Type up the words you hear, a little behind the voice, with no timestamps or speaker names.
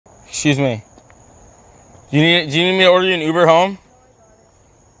Excuse me. Do you need me to order you an Uber home?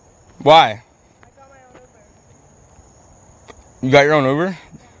 Why? I got my own Uber. You got your own Uber?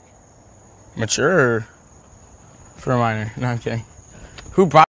 Mature. For a minor. No, I'm kidding. Who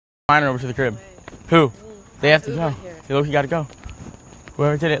brought a minor over to the crib? Who? They have to go. Hey, Loki gotta go.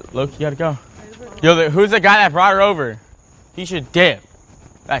 Whoever did it, Loki gotta go. Yo, who's the guy that brought her over? He should dip.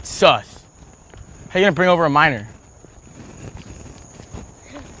 That's sus. How you gonna bring over a minor?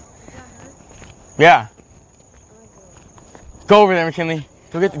 Yeah. Go over there, McKinley.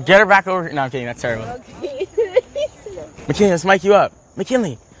 Go get her back over here. No, I'm kidding. That's terrible. Okay. McKinley, let's mic you up.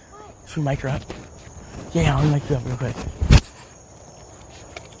 McKinley. Should we mic her up? Yeah, I'll mic you up real quick.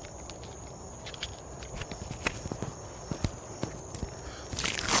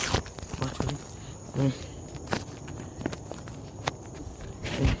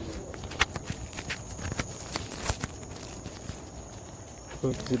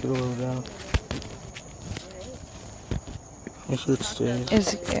 Put the door down. Make sure it stays.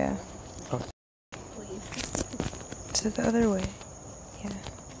 Is it, yeah. Oh. Is it the other way? Yeah.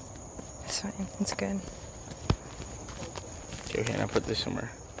 It's fine. It's good. Okay, now put this somewhere.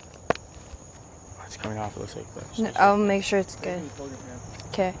 Oh, it's coming off, it looks like that. No, I'll make sure it's good.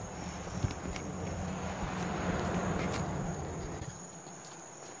 Okay.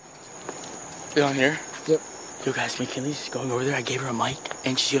 Is it on here? Yep. Yo guys, McKinley's going over there. I gave her a mic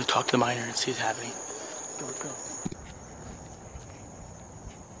and she's gonna talk to the minor and see what's happening. Go, go.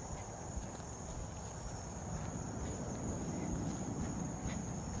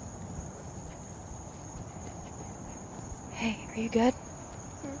 Hey, are you good?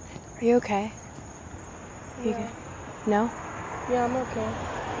 Are you okay? Are you Yeah. good? No? Yeah, I'm okay.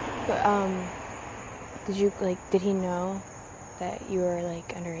 But, did he know that you were,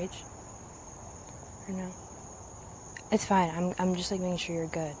 underage? Or no? It's fine. I'm just, making sure you're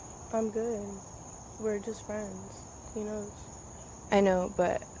good. I'm good. We're just friends. He knows. I know,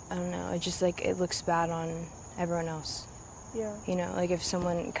 but, I don't know. It just, it looks bad on everyone else. Yeah. You know, if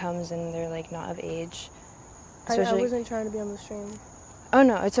someone comes and they're, not of age. I Especially, wasn't trying to be on the stream. oh,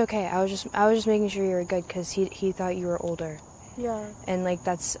 no, it's okay. I was just making sure you were good because he thought you were older. Yeah. And,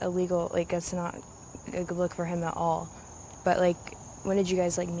 that's illegal. That's not a good look for him at all. But, when did you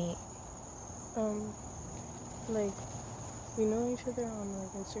guys, meet? We know each other on,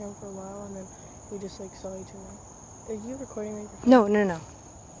 Instagram for a while, and then we just, saw each other. Are you recording me? No.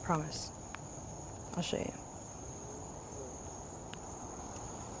 Promise. I'll show you.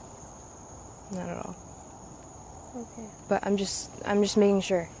 Not at all. Okay. But I'm just making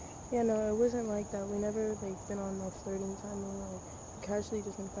sure. Yeah, no, it wasn't like that. We never, been on no flirting time. We casually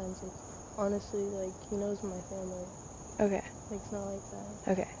just been friends. Honestly, he knows my family. Okay. It's not like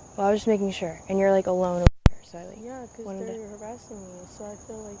that. Okay. Well, I was just making sure. And you're, alone over here, so I, Yeah, because they're harassing me, so I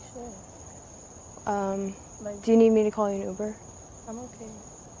feel like shit. Do you need me to call you an Uber? I'm okay.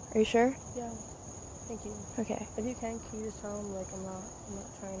 Are you sure? Yeah. Thank you. Okay. If you can you just tell them, I'm not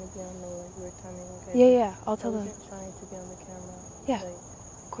trying to be on no, weird timing, okay? Yeah, I'll tell them. I wasn't trying to be on the camera. Yeah.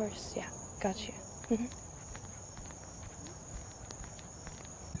 Of course, yeah. Got you.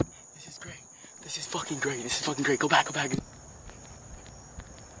 This is great. This is fucking great. This is fucking great. Go back. Okay,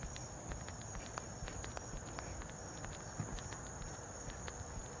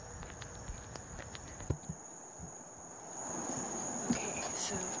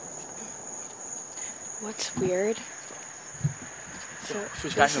 so what's weird?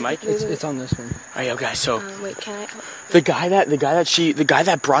 Switch back to the mic. It's on this one. Alright, yo guys, so Wait, can I? the guy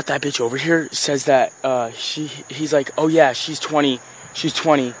that brought that bitch over here says that he's like, oh yeah, she's 20,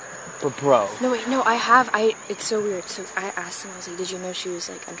 but bro. No, wait, no, it's so weird. So I asked him, I was like, did you know she was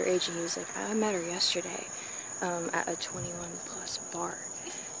underage? And he was like, I met her yesterday at a 21 plus bar.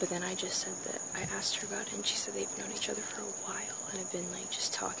 But then I just said that I asked her about it, and she said they've known each other for a while and have been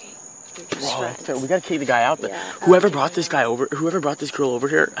just talking. They're just friends. So we gotta kick the guy out. Yeah, whoever brought this girl over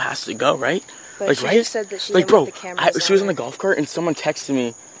here has to go, right? But she right? just said that she didn't want the cameras she was on on the her. golf cart and someone texted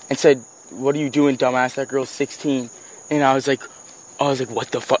me and said, "What are you doing, dumbass? That girl's 16." And I was like, what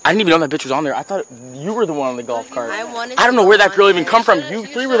the fuck? I didn't even know that bitch was on there. I thought you were the one on the golf cart. I don't know where that girl even come from. You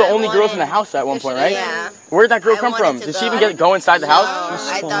three were the only girls in the house at one point, right? Yeah. Where'd that girl come from? Did she even go inside the house?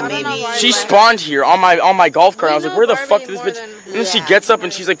 I thought maybe She spawned here on my golf cart. I was like, where the fuck did this bitch? And then she gets up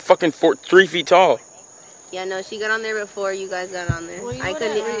and she's fucking 3 feet tall. Yeah, no, she got on there before you guys got on there. Well, you I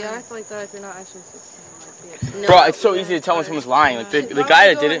couldn't even react like that if you're not actually 16. No. Bro, it's so easy to tell when someone's lying. The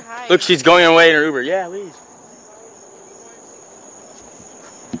guy that did it. Look, she's going away in her Uber. Yeah, leave.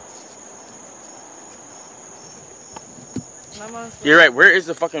 You're right. Where's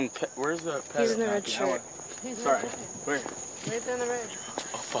the He's in the red shirt. Sorry. Where? Right there on the right.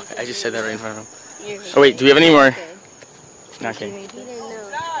 Oh fuck! I just said that right in front of him. You're Oh wait, do we have any more? okay. Okay. He didn't know.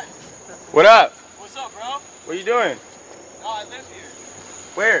 What up? What's up, bro? What are you doing? No, I live here.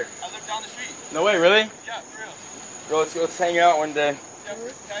 Where? I live down the street. No way, really? Yeah, for real. Bro, let's hang out one day. Yeah, can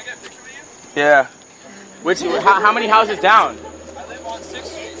I get a picture with you? Yeah. How many houses down? I live on 6th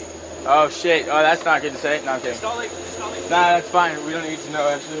Street. Oh shit. Oh, that's not good to say. No, I'm kidding. It's not like. Nah, that's fine. We don't need to know.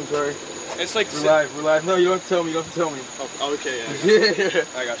 Actually, I'm sorry. It's like. We're live. No, you don't have to tell me. You don't have to tell me. Oh, okay, yeah. Yeah.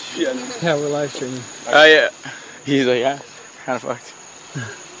 I got you. Yeah, we're live streaming. Oh yeah. He's like, yeah, kind of fucked.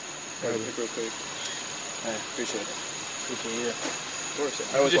 Real quick. Hey, appreciate it. Appreciate you. Of course.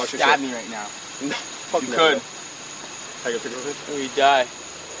 I You always just watch your stab shit. me right now. Fuck You no, could. bro. I got a picture with it. We die.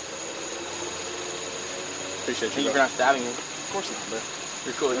 Appreciate Thank you, you for bro. not stabbing me. Of course not, bro.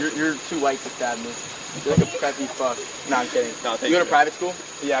 You're cool. You're too white to stab me. You're like a preppy fuck. No, I'm kidding. No, thank You go you, to bro. private school?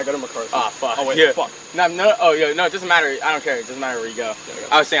 Yeah, I go to McCarthy. Oh fuck. Oh, wait, Yeah. fuck. No, oh yeah, no, it doesn't matter. I don't care. It doesn't matter where you go.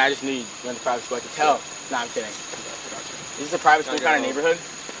 I was saying I just knew you went to private school. I could tell. No, I'm kidding. Is this a private school kind of neighborhood?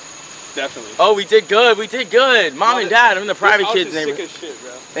 Definitely. Oh, we did good. We did good. Mom and Dad, I'm in the private This kids house is neighborhood. sick as shit,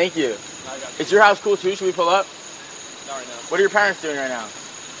 bro. Thank you. I got you. Is your house cool too? Should we pull up? Not right now. What are your parents doing right now?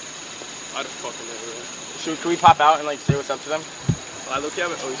 I don't fucking know, bro. Can we pop out and like say what's up to them? I look at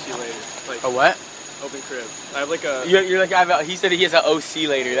an OC later. Like, A what? open crib. I have like a. You're like he said he has an OC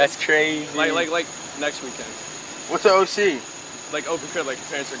later. That's crazy. Like next weekend. What's an OC? Like open crib, like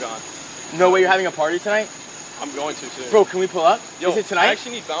parents are gone. No way, you're having a party tonight? I'm going to soon. Bro, can we pull up? Yo, Is it tonight? I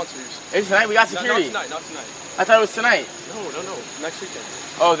actually need bouncers. Is it tonight? We got No, security. not tonight, not tonight. I thought it was tonight. No. Next weekend.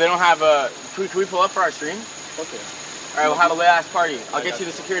 Oh, they don't have a. Can we pull up for our stream? Okay. All right, we'll have a late ass party. I'll I get got you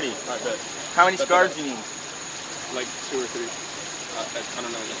the security. Alright, bet. How many Bet, scars bet. do you need? Like 2 or 3. I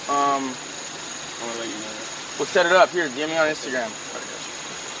don't know yet. Um, I'm gonna let you know. we'll set it up here. DM me on Instagram, Alright,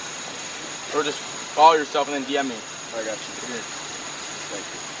 got you. or just follow yourself and then DM me. I got you. Here. Thank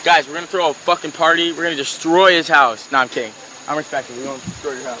you. Guys, we're gonna throw a fucking party. We're gonna destroy his house. No, I'm kidding. I'm respecting. We won't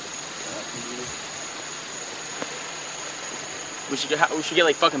destroy your house. We should get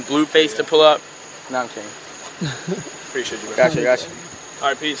like fucking Blueface to pull up. No, I'm kidding. Appreciate you, bro. Gotcha.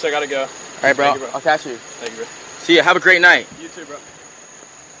 Alright, peace. I gotta go. All right, bro. Thank you, bro. I'll catch you. Thank you, bro. See ya. Have a great night. You too, bro.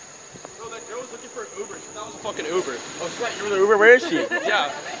 Bro, that girl was looking for an Uber. She thought it was a fucking Uber. Oh shit, you're with Uber. Where is she?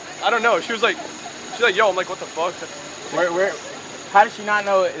 Yeah. I don't know. She's like, yo, I'm like, what the fuck? Where? How did she not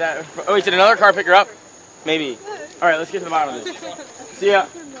know that? Oh wait, did another car pick her up? Maybe. All right, let's get to the bottom of this. See ya.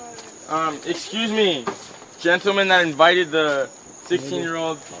 Excuse me, gentleman that invited the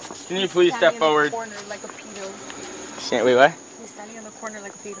 16-year-old. Can you please step forward? Corner like a pedo. Wait, what? He's standing on the corner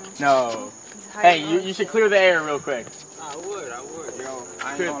like a pedo. No. He's hiding Hey, you should clear the air real quick. I would, yo.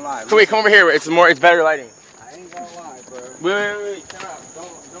 I ain't gonna lie. Wait, come over here. It's better lighting. I ain't gonna lie, bro. Wait. Come out.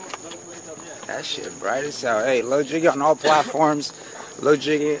 Don't play yourself yet. That shit bright as hell. Hey, Lil Jiggy on all platforms. Lil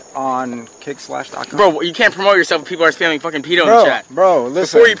Jiggy on kickslash.com. Bro, you can't promote yourself if people are spamming fucking pedo in the chat. Bro,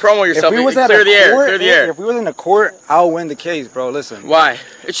 listen. Before you promo yourself, clear the air. Clear the air. If we was in the court, I'll win the case, bro. Listen. Why?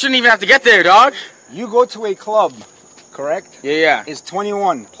 It shouldn't even have to get there, dog. You go to a club, correct? Yeah. It's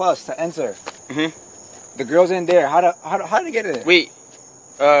 21 plus to enter. Mhm. The girls in there. How to get in? Wait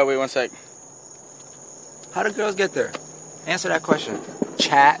 1 sec. How do girls get there? Answer that question.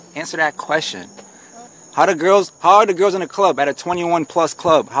 Chat, answer that question. How are the girls in a club, at a 21 plus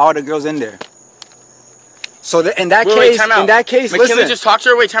club? How are the girls in there? So in that case, McKinley listen. just talked to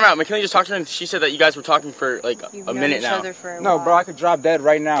her. Wait, time out. McKinley just talked to her, and she said that you guys were talking for like You've a known minute each now. other for a No, while. bro, I could drop dead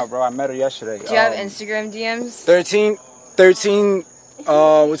right now, bro. I met her yesterday. Do you have Instagram DMs? 13,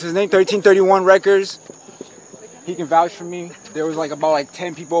 what's his name? 1331 Records. He can vouch for me. There was about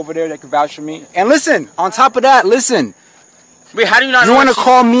 10 people over there that could vouch for me. And listen, on top of that, listen. Wait, how do you not? You want to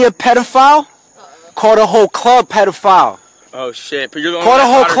call me a pedophile? Call the whole club pedophile. Oh shit! But you're the Call the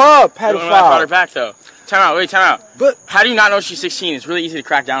whole club You're the one that brought her pedophile. back though. Time out. Wait, time out. But How do you not know she's 16? It's really easy to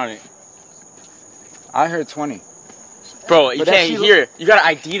crack down on it, I heard 20. bro. You But that can't she hear. You gotta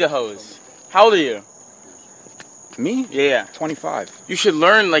ID the hose. How old are you? Me? Yeah. 25. You should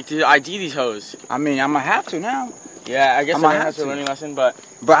learn like to ID these hoes. I mean, I'm gonna have to now. Yeah, I guess I'ma that's have a to. learning lesson, but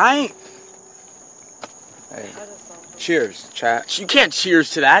But I ain't. Hey. Cheers, chat. you can't cheers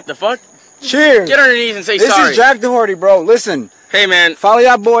to that. The fuck? Cheers. Get on your knees and say This sorry. is Jack Doherty, bro. Listen. Hey man. Follow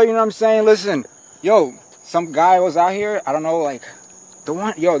y'all boy, you know what I'm saying? Listen. Yo, some guy was out here, I don't know,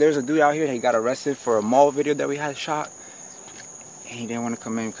 there's a dude out here, he got arrested for a mall video that we had shot. And he didn't want to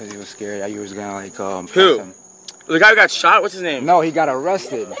come in because he was scared. He was gonna Who? press him. The guy who got shot. What's his name? No, he got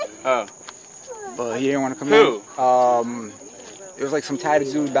arrested. Oh. But he didn't want to come Who? in. It was some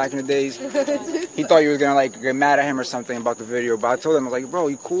tatted dude back in the days. He thought you was gonna get mad at him or something about the video. But I told him, I was like, bro,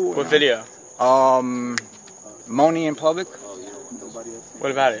 you cool? What video? Moaning in public.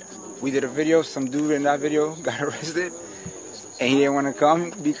 What about it? We did a video. Some dude in that video got arrested, and he didn't want to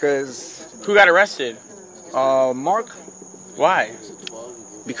come because Who got arrested? Mark, Why?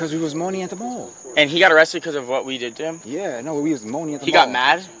 because we was moaning at the mall. And he got arrested because of what we did to him? Yeah, no, we was moaning at the He mall. got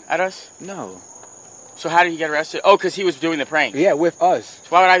mad at us? No. So how did he get arrested? Oh, because he was doing the prank. Yeah, with us. So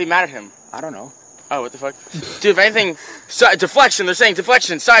why would I be mad at him? I don't know. Oh, what the fuck? Dude, if anything, deflection, they're saying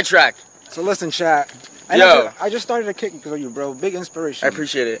deflection, sidetrack. So listen, chat. I just started a kick because of you, bro. Big inspiration. I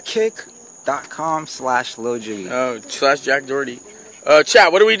appreciate it. Kick.com/Lil Jiggy. Oh, /Jack Doherty.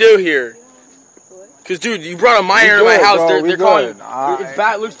 Chat, what do we do here? Because, dude, you brought a minor to my house. Bro, they're calling. It's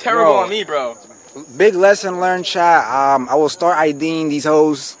bad. It looks terrible on me, bro. Big lesson learned, chat. I will start IDing these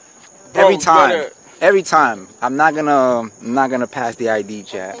hoes Bro, every time. Every time. I'm not gonna pass the ID,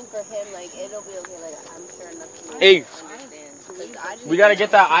 chat. Hey, we gotta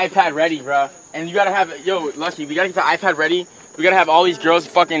get that iPad ready, bro. And you gotta have, yo, Lucky, we gotta get the iPad ready. We gotta have all these girls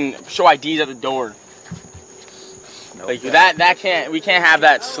fucking show IDs at the door. Nope. Like we can't have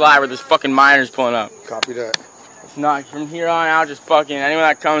that slide where there's fucking minors pulling up. Copy that. It's not from here on out. Just fucking anyone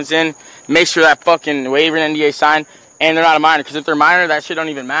that comes in, make sure that fucking waiver and NDA signed, and they're not a minor. Because if they're minor, that shit don't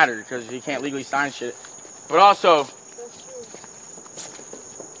even matter because you can't legally sign shit. But also,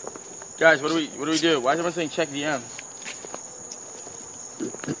 guys, what do we do? Why is everyone saying check DM?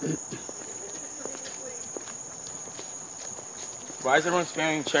 Why is everyone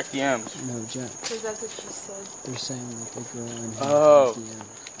spamming check DMs? No, Jack. Because that's what she said. They're saying like a girl in Oh. DM.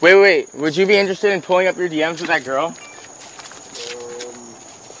 Wait. Would you be interested in pulling up your DMs with that girl?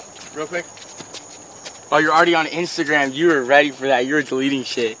 Real quick. Oh, you're already on Instagram. You were ready for that. You were deleting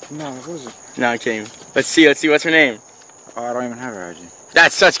shit. No, what was it? No, I'm kidding. Let's see. What's her name? Oh, I don't even have her IG.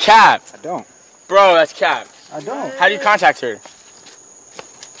 That's such cap. I don't. Bro, that's cap. I don't. How do you contact her?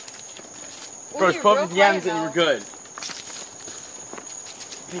 Bro, just pull up the DMs and we're good.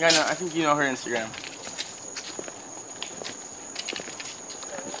 I think you know her Instagram.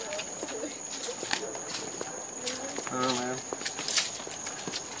 I don't know, man.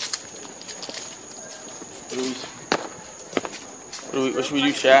 What should we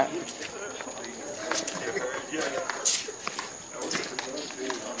do, chat?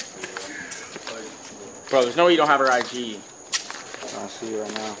 Bro, there's no way you don't have her IG. I'll see you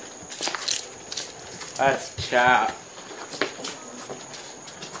right now. That's cap.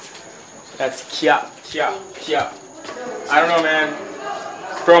 That's cap. I don't know, man.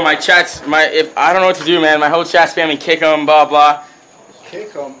 Bro, my chat's I don't know what to do, man. My whole chat's spamming kick 'em, blah blah.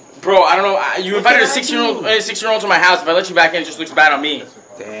 Kick 'em. Bro, I don't know. You invited a 6-year-old to my house. If I let you back in, it just looks bad on me.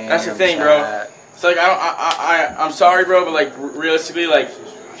 Damn, that's the thing, bro. It's like I'm sorry, bro, but like realistically, like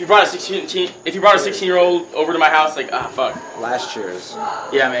if you brought a 16-year-old over to my house, like fuck. Last year's.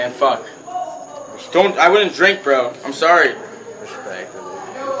 Yeah, man, fuck. I wouldn't drink, bro. I'm sorry. Respect.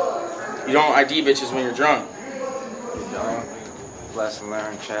 You don't ID bitches when you're drunk. You don't. Lesson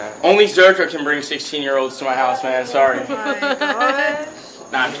learned, chat. Only Zerka can bring 16-year-olds to my house, man. Sorry. Oh my gosh.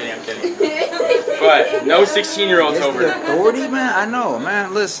 Nah, I'm kidding. But no 16-year-olds It's over. the authority, man. I know,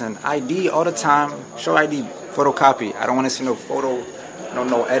 man. Listen, ID all the time. Show ID, photocopy. I don't want to see no photo,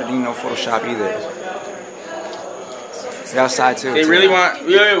 no editing, no Photoshop either. It's outside too. They really want.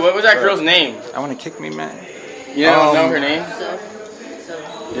 What was that girl's name? I want to kick me, man. You don't know her name?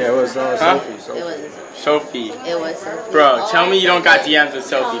 Yeah, it was Sophie. Sophie. It was Sophie. Bro, tell me you don't got DMs with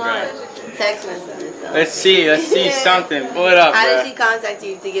Sophie, bro. Text messages. So. Let's see something. Pull it up, How bro. did she contact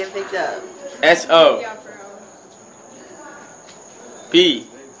you to get picked up? S-O-P.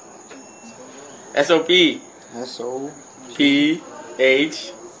 S-O-P. P-H-I.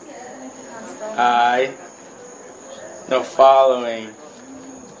 No, following.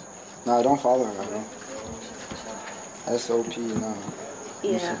 No, don't follow her, bro. SOP, no.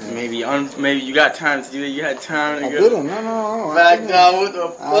 Yeah. Maybe you got time to do that. You had time to go. I didn't. No. Back down. What the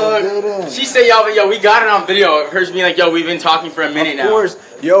fuck? She said, yo, we got it on video. Hers being like, yo, we've been talking for a minute now. Of course,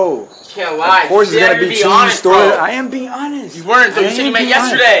 yo. Can't lie. Of course, it's gonna be true story. Bro. I am being honest. You weren't, though. You said you met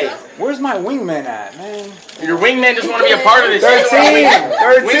yesterday. Where's my wingman at, man? Your wingman doesn't want to be a part of this. 13.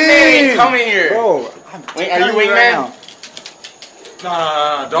 Wingman ain't coming here. Bro, are you wingman?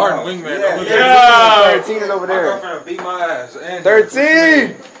 Nah, Darden, wingman. Yeah. 13 is over My there. girlfriend beat my ass.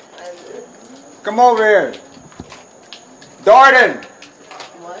 13! Come over here. Darden!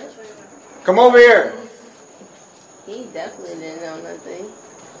 What? Come over here. He definitely didn't know nothing.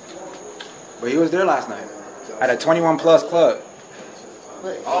 But he was there last night. At a 21 plus club.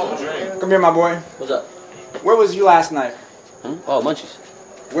 But Come here, my boy. What's up? Where was you last night? Oh, Munchies.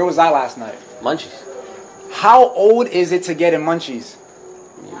 Where was I last night? Munchies. How old is it to get in Munchies?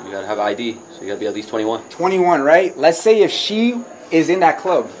 You gotta have ID, so you gotta be at least 21. 21, right? Let's say if she is in that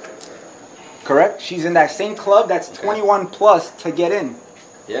club. Correct? She's in that same club that's 21 plus to get in.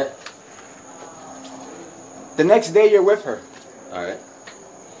 Yeah. The next day you're with her. All right.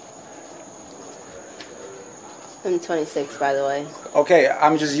 I'm 26, by the way. Okay,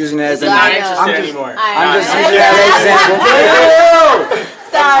 I'm just using it as I'm not I know. interested anymore. I'm just using it as an example.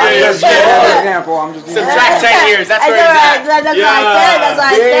 Sorry. I'm just using it as an example. I'm just using it. Subtract 10 years. That's where he's at. That's what I said. That's what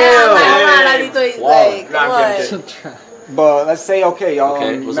I said. I'm like, hold on, I need to like, No, I'm come kidding. on. But let's say, okay, y'all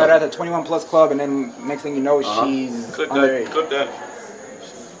Okay, met what's her up? at the 21 plus club, and then next thing you know, she's Clip underage. that. Clip that.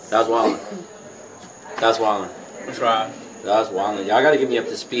 That's wild. That's wild. What's wrong? That's wild. Y'all gotta get me up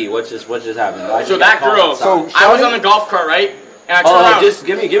to speed. What just happened? I So just that got called girl, outside. I was on the golf cart, right? And I turned Oh, around. just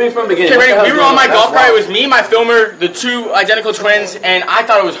give me from the beginning. Okay, What the ready? We hell's were on going my That's golf cart. It wild. was me, my filmer, the two identical twins, and I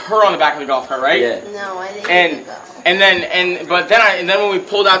thought it was her on the back of the golf cart, right? Yeah. No, I didn't And even go. but then when we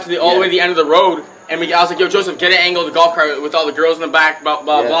pulled out to the all the way to the end of the road, and I was like, yo, Joseph, get an angle of the golf cart with all the girls in the back, blah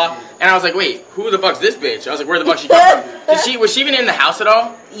blah Yeah. blah. And I was like, wait, who the fuck's this bitch? I was like, where the fuck she come from? Was she even in the house at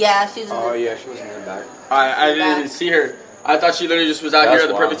all? Yeah, she's in Oh the, yeah, she was in the back. I didn't even see her. I thought she literally just was out That's here at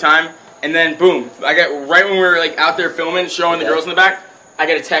the wild. perfect time. And then boom, I got right when we were like out there filming, showing the girls in the back. I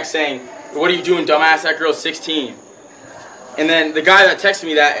get a text saying, "What are you doing, dumbass? That girl's 16." And then the guy that texted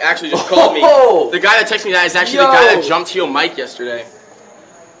me that actually just called me. The guy that texted me that is actually the guy that jumped heel Mike yesterday.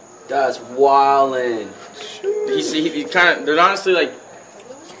 That's wildin'. He kind of. They're honestly like,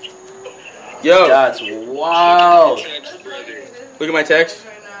 yo. That's wild. Look at my text.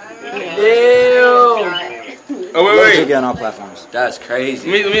 Ew. Oh Let's wait. get on all platforms. That's crazy.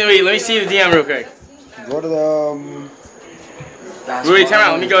 Let me see the DM real quick. Go to the. That's Wait, time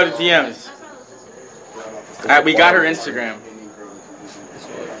out. wild. Let me go to DMs. Alright, we got her Instagram.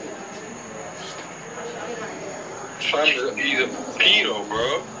 He's a pedo,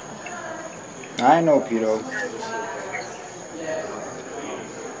 bro. I know pedo.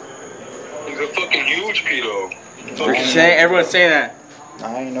 He's a fucking huge pedo. Everyone's saying that.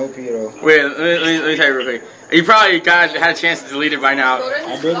 I know pedo. Wait, let me tell you real quick. You probably had a chance to delete it by now.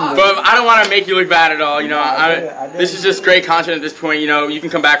 I didn't. But I don't want to make you look bad at all. You know, I did. this is just great content at this point. You know, you can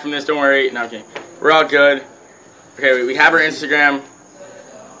come back from this. Don't worry. No, okay. We're all good. Okay, we have our Instagram.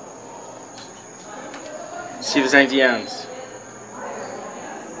 See if there's any DMs.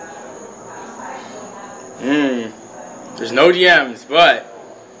 There's no DMs, but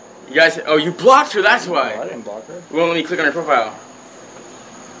you guys. Oh, you blocked her. That's I why. didn't block her. Won't let me click on her profile.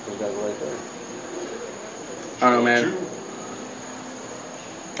 Right there. I don't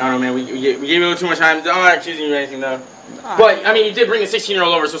know, man. We gave you a little too much time. I'm not accusing you of anything, though. But, I mean, you did bring a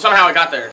 16-year-old over, so somehow it got there.